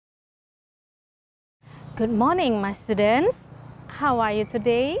Good morning, my students. How are you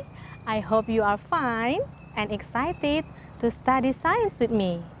today? I hope you are fine and excited to study science with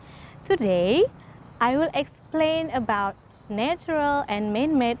me. Today, I will explain about natural and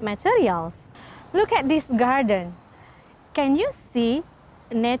man-made materials. Look at this garden. Can you see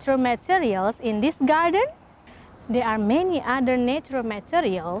natural materials in this garden? There are many other natural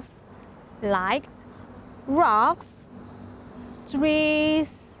materials like rocks, trees,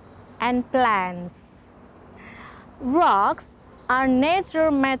 and plants. Rocks are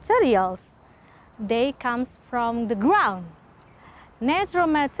natural materials. They come from the ground. Natural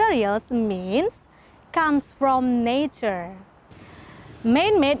materials means comes from nature.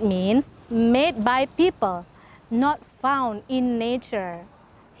 Man-made means made by people, not found in nature.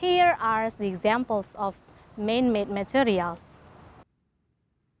 Here are the examples of man-made materials.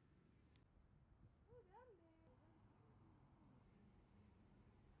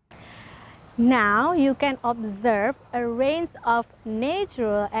 Now you can observe a range of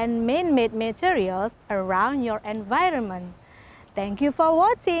natural and man-made materials around your environment. Thank you for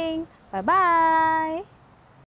watching. Bye-bye.